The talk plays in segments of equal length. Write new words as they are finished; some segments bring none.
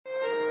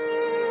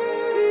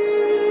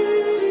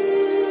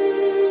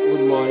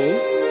morning.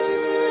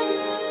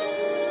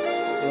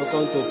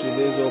 Welcome to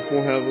today's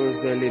Open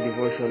Heavens Daily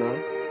Devotional.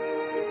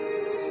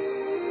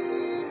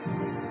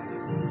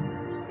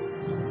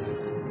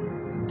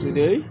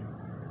 Today,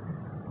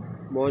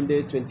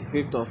 Monday,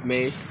 25th of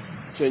May,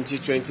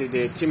 2020,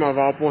 the theme of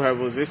our Open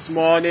Heavens this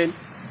morning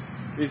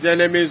is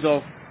enemies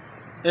of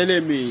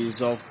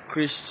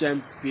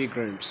Christian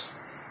pilgrims.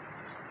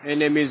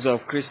 Enemies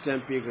of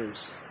Christian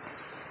pilgrims.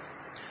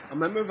 Our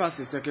memory verse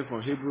is taken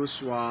from Hebrews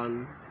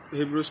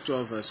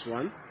 12 verse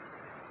 1.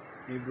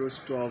 Hebrews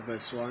 12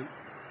 verse 1.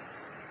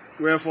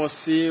 Wherefore,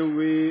 seeing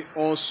we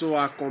also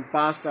are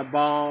compassed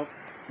about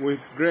with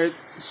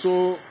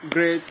so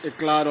great a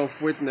cloud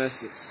of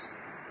witnesses,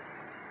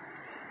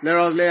 let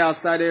us lay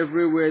aside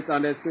every weight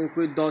and the sin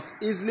which doth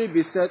easily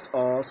beset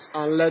us,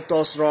 and let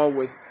us run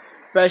with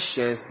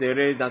patience the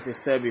race that is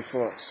set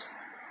before us.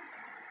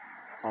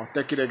 I'll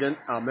take it again.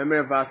 Our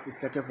memory verse is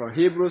taken from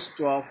Hebrews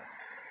 12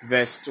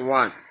 verse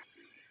 1.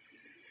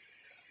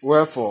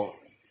 Wherefore,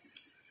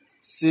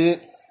 see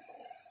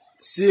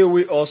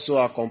we also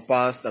are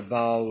compassed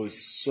about with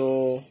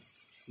so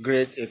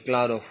great a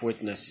cloud of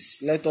witnesses.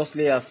 Let us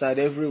lay aside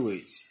every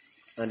weight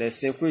and the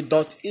sin which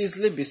doth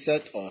easily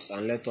beset us,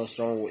 and let us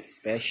run with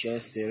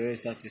patience the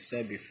race that is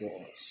set before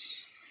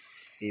us.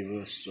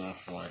 Hebrews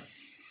 12:1.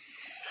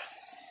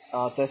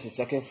 Our text is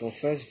taken from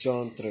 1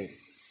 John 3,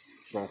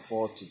 from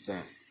 4 to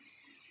 10.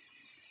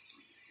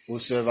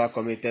 Whosoever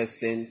committed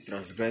sin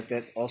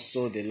transgressed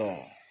also the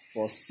law,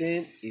 for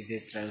sin is a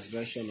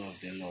transgression of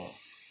the law.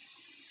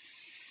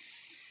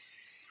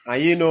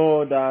 And you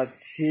know that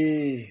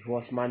he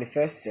was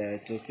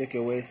manifested to take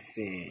away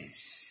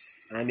sins,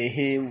 and in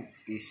him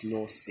is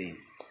no sin.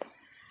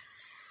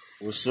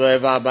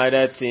 Whosoever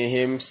abideth in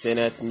him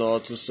sinneth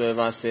not.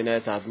 Whosoever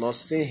sinneth hath not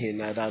seen him,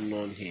 neither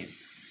known him.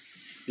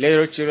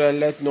 Little children,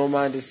 let no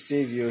man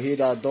deceive you. He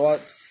that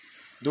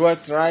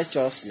doeth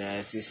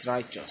righteousness is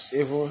righteous,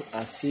 even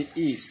as he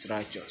is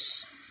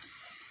righteous.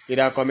 He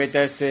that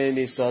committed sin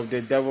is of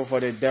the devil, for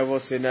the devil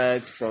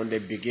sinned from the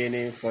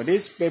beginning. For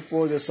this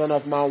purpose the Son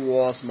of Man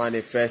was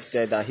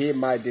manifested, that he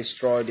might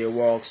destroy the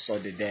works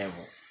of the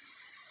devil.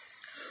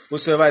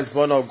 Whosoever is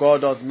born of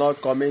God doth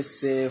not commit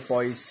sin,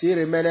 for his seed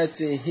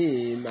remaineth in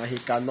him, and he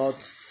cannot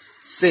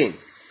sin,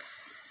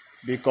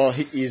 because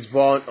he is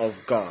born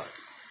of God.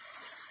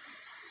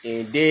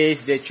 In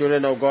this the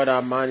children of God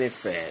are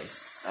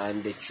manifest,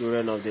 and the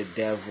children of the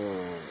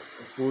devil.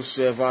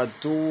 Whosoever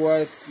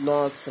doeth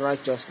not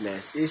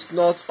righteousness is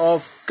not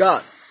of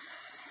God,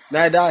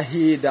 neither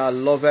he that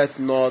loveth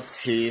not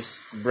his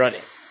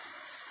brother.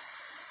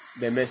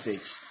 The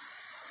message.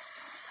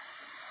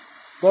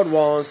 God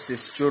wants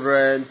his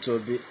children to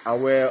be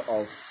aware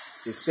of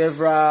the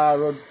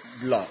several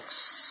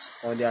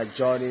roadblocks on their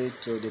journey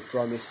to the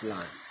promised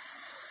land.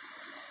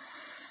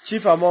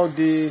 Chief among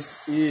these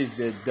is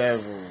the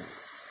devil.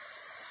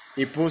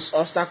 He puts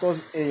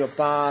obstacles in your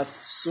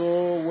path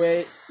so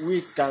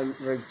we can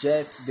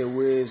reject the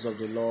ways of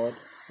the Lord.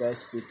 1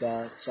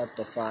 Peter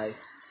chapter 5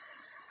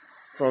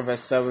 from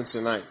verse 7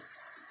 to 9.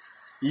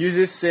 He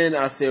uses sin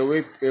as a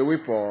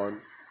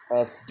weapon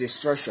of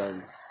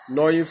destruction,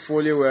 knowing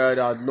fully well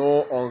that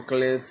no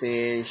unclean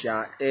thing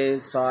shall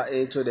enter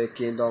into the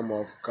kingdom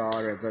of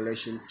God.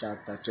 Revelation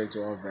chapter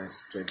 21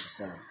 verse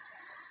 27.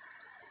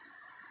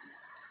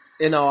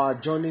 In our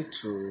journey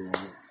to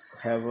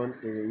heaven,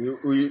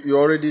 you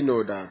already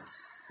know that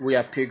we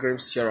are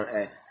pilgrims here on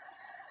earth.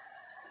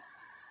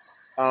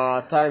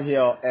 Our time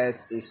here on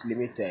earth is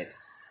limited.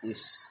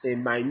 It's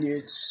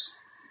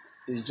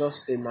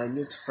just a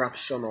minute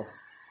fraction of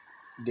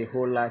the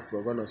whole life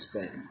we're going to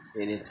spend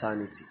in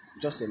eternity.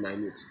 Just a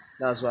minute.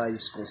 That's why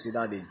it's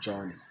considered a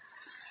journey.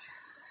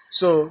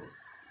 So,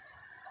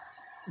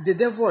 the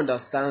devil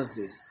understands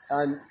this,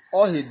 and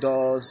all he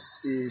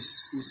does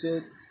is, he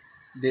said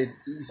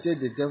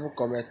the devil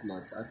cometh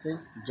not. I think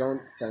John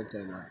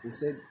 10:10. He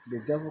said the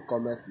devil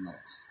cometh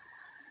not.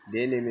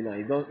 The enemy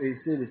now. He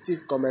said the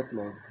thief cometh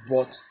not,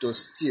 but to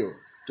steal,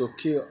 to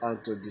kill,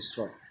 and to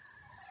destroy.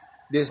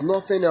 There's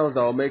nothing else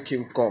that will make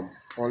him come,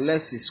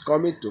 unless he's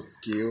coming to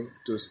kill,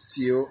 to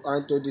steal,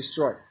 and to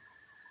destroy.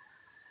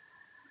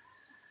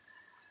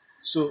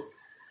 So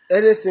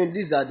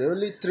these are the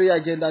only three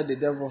agendas the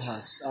devil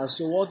has. And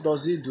so what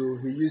does he do?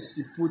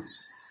 He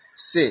puts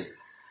sin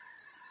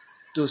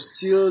to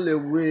steal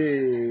away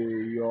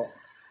your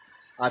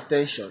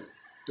attention,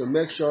 to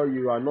make sure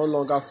you are no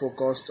longer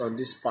focused on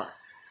this path.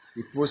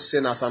 He puts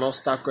sin as an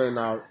obstacle in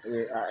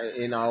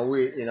our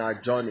way, in our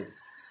journey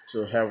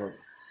to heaven.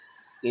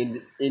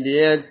 In the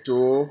end,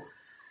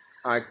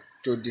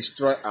 to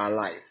destroy our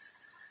life.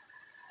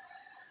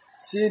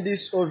 Seeing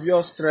this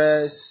obvious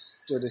stress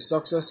to the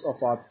success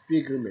of our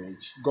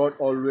pilgrimage, God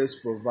always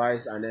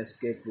provides an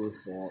escape route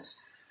for us.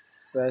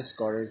 1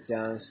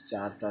 Corinthians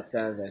chapter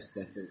 10 verse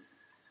 13.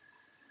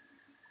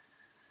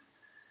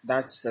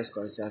 That 1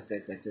 Corinthians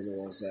 10:13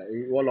 was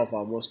one of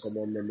our most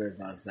common memory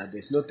verse, that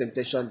there's no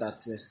temptation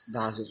that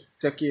has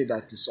taken you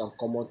that is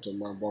uncommon to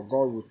man, but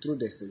God will through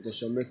the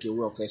temptation make a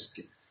way of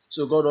escape.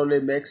 So God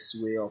only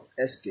makes way of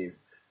escape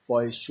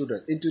for his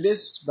children. In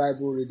today's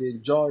Bible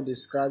reading, John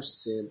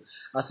describes sin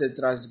as a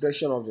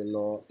transgression of the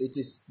law. It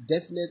is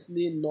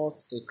definitely not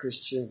a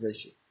Christian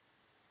virtue.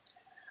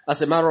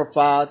 As a matter of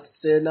fact,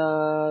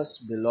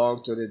 sinners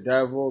belong to the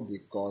devil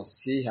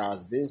because he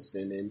has been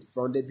sinning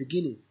from the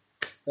beginning.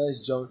 1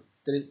 John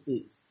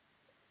 3:8.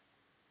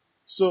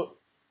 So,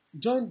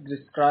 John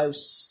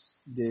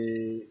describes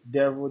the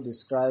devil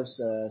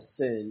describes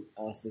sin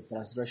as a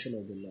transgression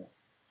of the law.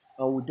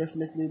 And we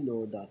definitely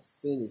know that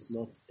sin is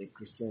not a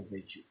Christian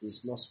virtue.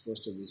 It's not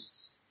supposed to be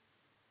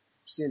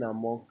seen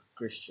among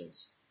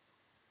Christians.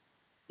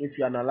 If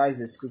you analyze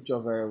the scripture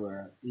very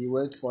well, he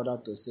went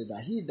further to say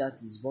that he that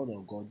is born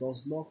of God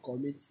does not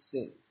commit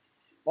sin.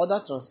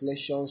 Other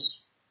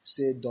translations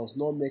say does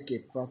not make a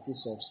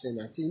practice of sin.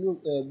 I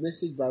think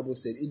Message Bible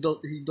said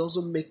he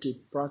doesn't make a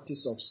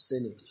practice of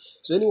sinning.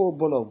 So anyone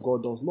born of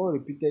God does not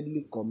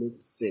repeatedly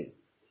commit sin.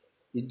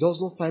 He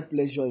doesn't find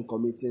pleasure in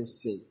committing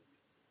sin.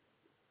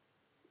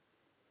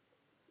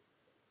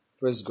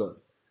 Praise God.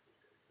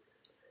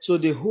 So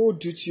the whole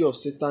duty of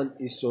Satan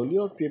is to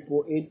lure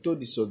people into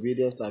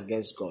disobedience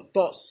against God,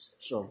 thus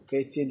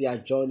truncating their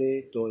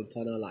journey to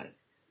eternal life.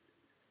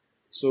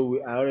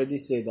 So I already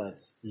said that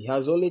he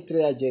has only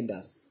three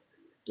agendas: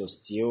 to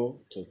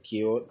steal, to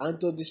kill, and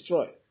to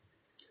destroy.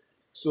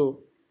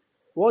 So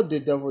what the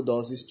devil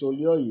does is to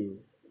lure you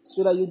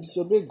so that you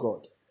disobey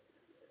God.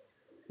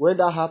 When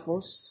that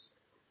happens,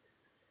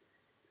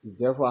 the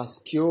devil has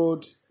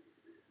killed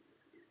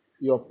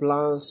your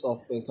plans of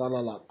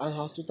eternal life and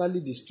has totally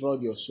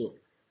destroyed your soul.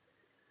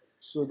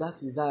 So that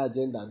is that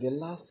agenda, the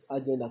last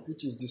agenda,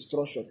 which is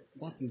destruction.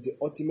 That is the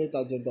ultimate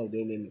agenda of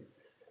the enemy,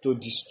 to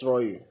destroy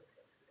you.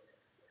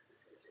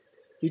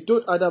 He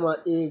told Adam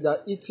and Eve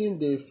that eating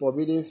the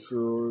forbidden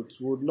fruit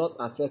would not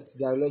affect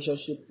their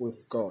relationship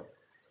with God.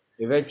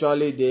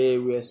 Eventually, they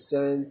were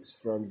sent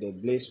from the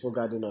blissful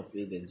Garden of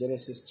Eden,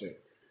 Genesis 3.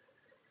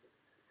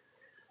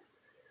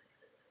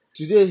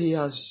 Today, he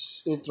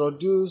has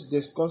introduced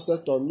this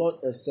concept of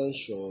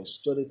non-essentials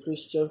to the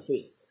Christian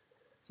faith.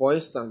 For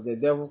instance, the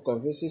devil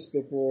convinces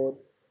people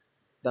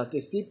that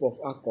a sip of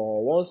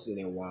alcohol once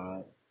in a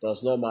while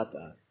does not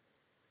matter,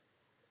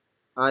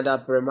 and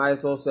that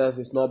premarital sex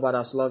is not bad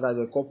as long as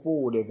the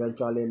couple would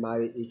eventually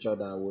marry each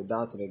other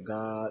without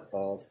regard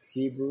of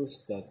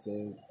Hebrews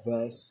 13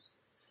 verse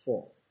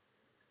 4.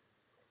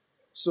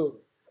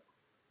 So,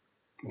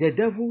 the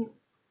devil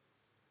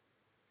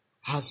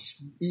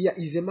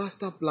is a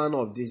master planner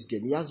of this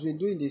game. He has been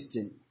doing this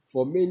thing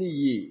for many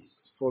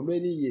years. For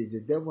many years,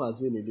 the devil has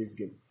been in this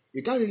game.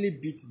 You can't really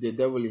beat the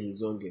devil in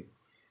his own game.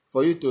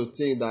 For you to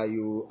think that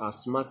you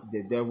outsmart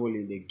the devil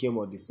in the game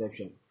of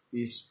deception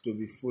is to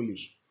be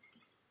foolish.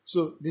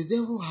 So the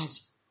devil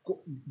has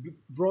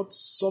brought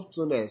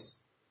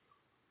subtleness.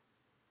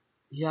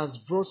 He has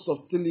brought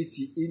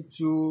subtlety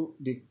into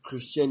the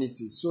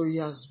Christianity. So he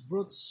has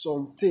brought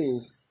some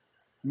things,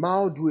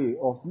 mild way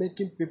of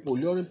making people,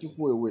 luring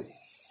people away.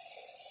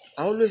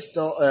 I always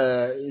tell,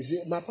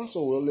 my pastor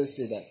will always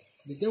say that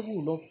the devil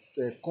will not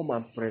come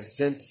and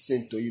present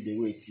sin to you the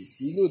way it is.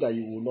 You know that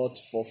you will not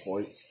fall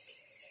for it.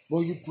 But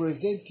you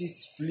present it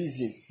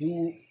pleasing. He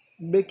will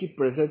make it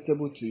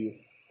presentable to you.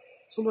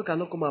 Someone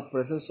cannot come and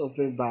present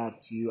something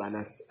bad to you and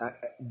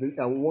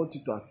want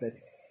you to accept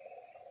it.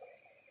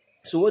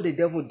 So what the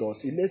devil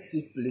does, he makes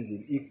it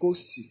pleasing. He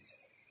coasts it.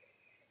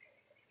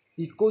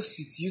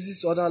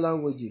 Uses other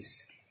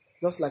languages.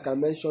 Just like I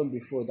mentioned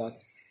before, that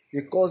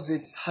he calls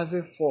it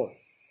having fun.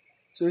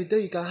 So you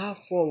can have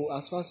fun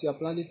as far as you are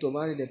planning to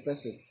marry the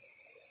person.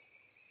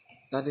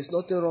 That is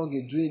nothing wrong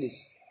in doing it.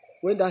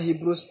 When that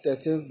Hebrews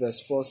 13 verse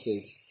 4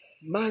 says,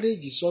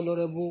 marriage is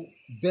honorable,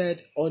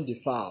 bed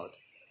undefiled.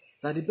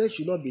 That the bed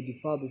should not be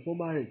defiled before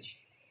marriage.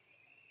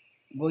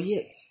 But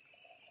yet,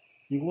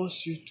 he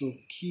wants you to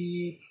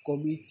keep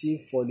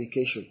committing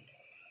fornication.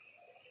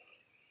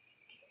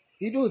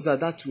 He knows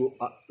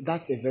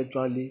that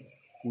eventually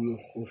will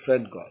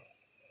offend God.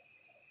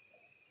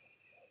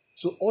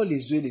 So all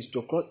he's doing is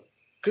to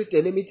create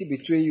enmity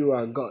between you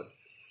and God.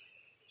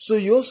 So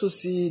you also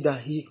see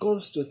that he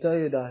comes to tell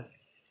you that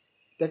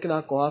taking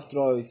alcohol, after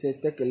all, he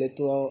said take a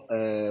little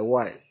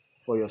wine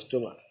for your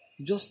stomach.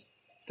 He just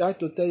try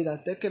to tell you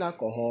that taking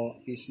alcohol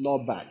is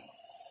not bad.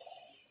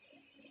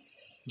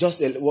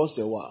 Just once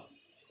a while.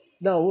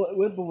 Now,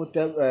 when people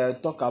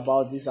talk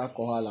about this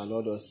alcohol and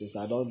all those things,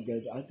 I don't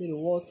get. I tell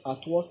you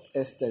at what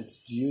extent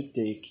do you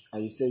take,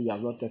 and you say you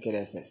have not taken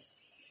excess?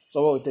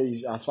 Someone will tell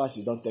you as far as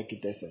you don't take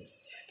it excess.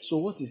 So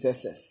what is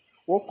excess?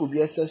 What could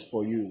be excess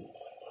for you?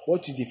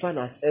 What you define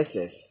as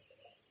excess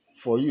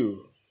for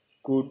you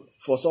could,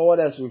 for someone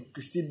else, will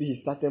still be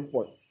his starting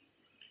point.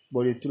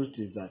 But the truth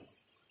is that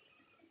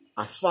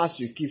as far as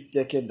you keep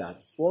taking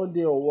that, one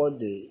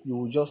day you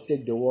will just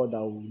take the one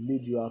that will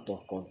lead you out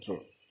of control.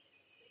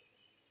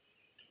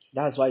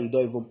 That's why you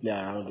don't even play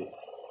around it.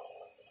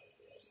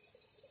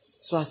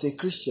 So as a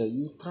Christian,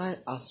 you try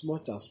as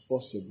much as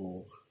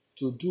possible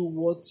to do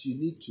what you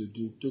need to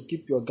do to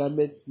keep your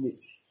garment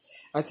neat.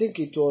 I think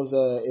it was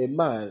a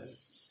man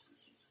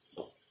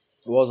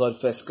He was on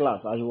first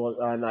class, and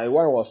wine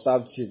was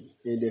served him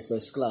in the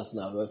first class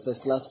now. The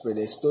first class prayer,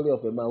 the story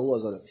of a man who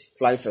was on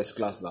flying first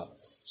class now.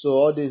 So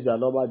all these are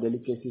normal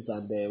delicacies,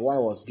 and the wine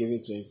was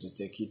given to him to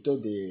take. He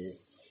told the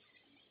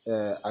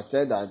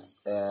attendant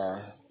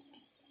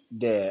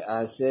there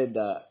and said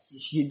that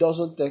he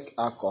doesn't take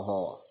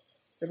alcohol.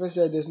 People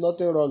said there's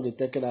nothing wrong in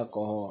taking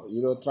alcohol.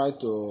 Try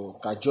to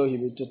cajole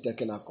him into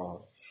taking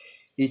alcohol.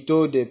 He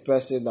told the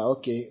person that,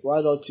 okay,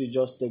 why don't you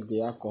just take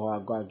the alcohol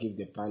and go and give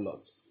the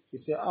pilot? He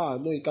said,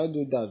 no, you can't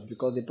do that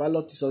because the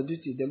pilot is on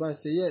duty. The man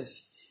said,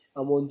 yes,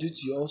 I'm on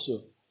duty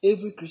also.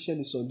 Every Christian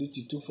is on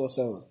duty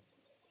 24/7.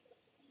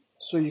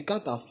 So you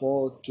can't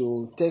afford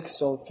to take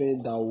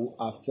something that will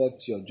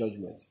affect your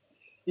judgment.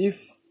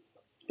 If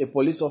a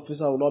police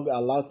officer will not be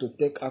allowed to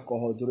take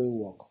alcohol during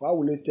work, why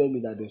will you tell me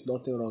that there's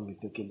nothing wrong in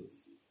taking it?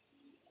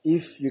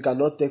 If you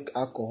cannot take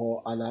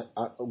alcohol and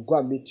go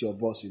and meet your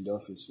boss in the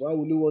office, why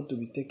will you want to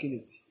be taking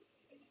it?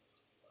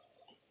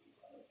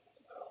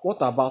 What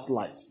about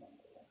lies?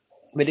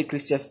 Many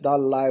Christians now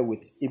lie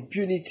with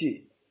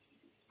impunity,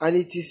 and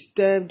it is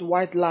termed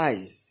white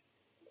lies.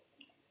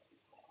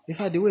 In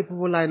fact, the way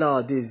people lie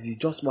nowadays, it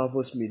just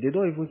marvels me. They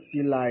don't even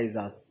see lies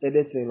as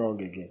anything wrong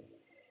again.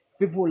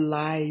 People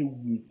lie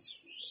with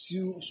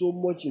so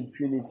much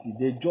impunity.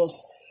 They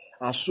just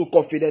are so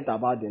confident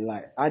about the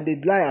lie. And they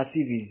lie as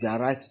if it's their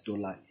right to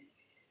lie.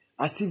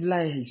 As if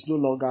lying is no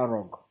longer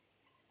wrong.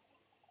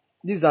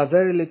 These are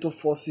very little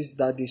forces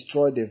that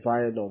destroy the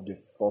vine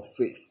of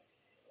faith.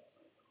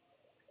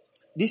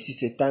 This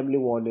is a timely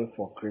warning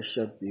for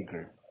Christian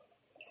pilgrims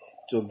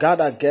to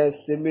guard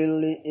against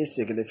seemingly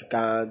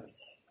insignificant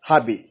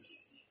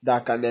habits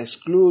that can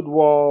exclude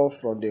one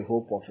from the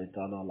hope of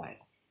eternal life.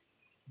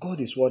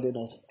 God is warning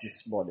us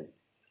this morning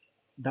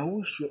that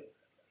we should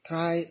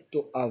try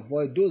to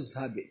avoid those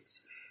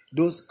habits,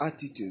 those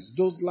attitudes,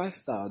 those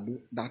lifestyles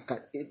that can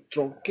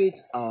truncate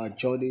our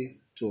journey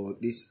to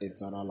this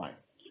eternal life.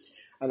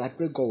 And I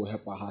pray God will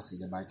help our hearts in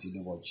the mighty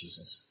name of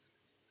Jesus.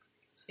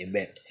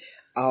 Amen.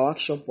 Our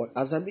action point: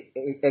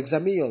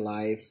 examine your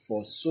life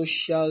for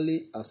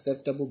socially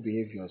acceptable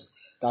behaviors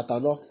that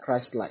are not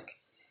Christ-like.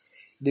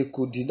 They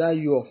could deny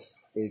you of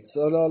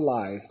eternal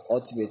life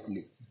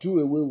ultimately. Do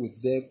away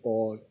with them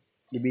all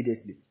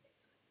immediately.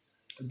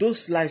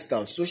 Those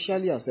lifestyles,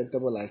 socially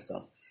acceptable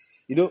lifestyle.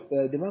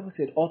 The Bible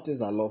said all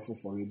things are lawful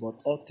for you, but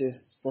all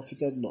things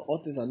profited not. All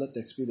things are not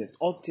expedient.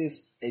 All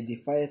things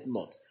edifieth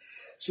not.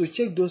 So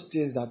check those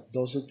things that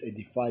doesn't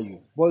edify you.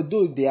 But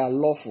though they are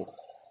lawful,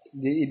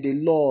 the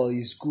law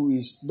is good,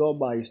 it's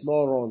normal, it's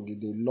not wrong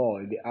in the law,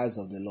 in the eyes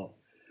of the law.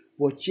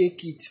 But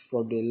check it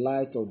from the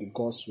light of the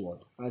God's word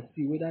and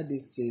see whether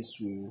these things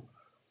will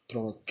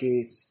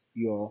truncate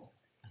your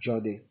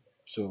journey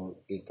to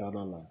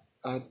eternal life.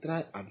 And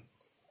try and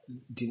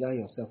deny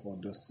yourself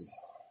on those things.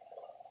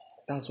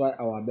 That's why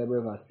our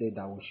memory verse said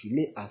that we should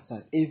lay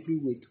aside every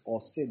weight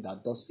or sin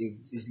that does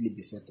easily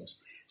beset us.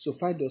 So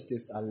find those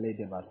things and lay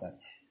them aside.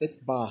 Let's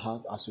bow our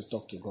heart as we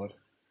talk to God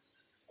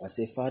and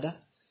say, Father,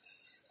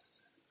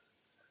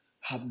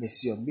 have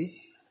mercy on me.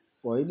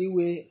 For any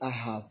way I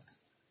have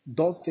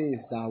done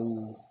things that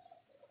will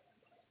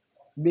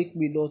make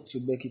me not to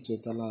make it to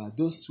eternal life.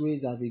 Those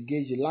ways I've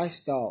engaged in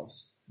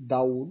lifestyles that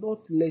will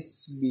not let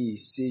me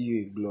see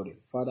you in glory.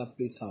 Father,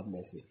 please have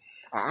mercy.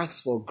 I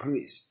ask for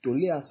grace to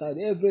lay aside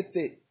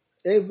everything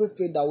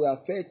that will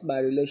affect my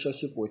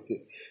relationship with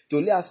you.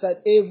 To lay aside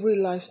every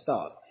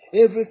lifestyle,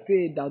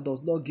 everything that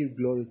does not give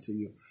glory to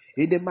you.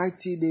 In the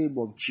mighty name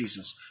of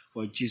Jesus.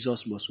 For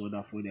Jesus' most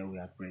wonderful name we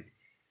are praying.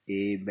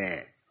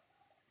 Amen.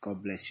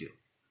 God bless you.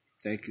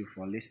 Thank you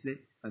for listening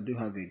and do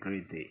have a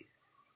great day.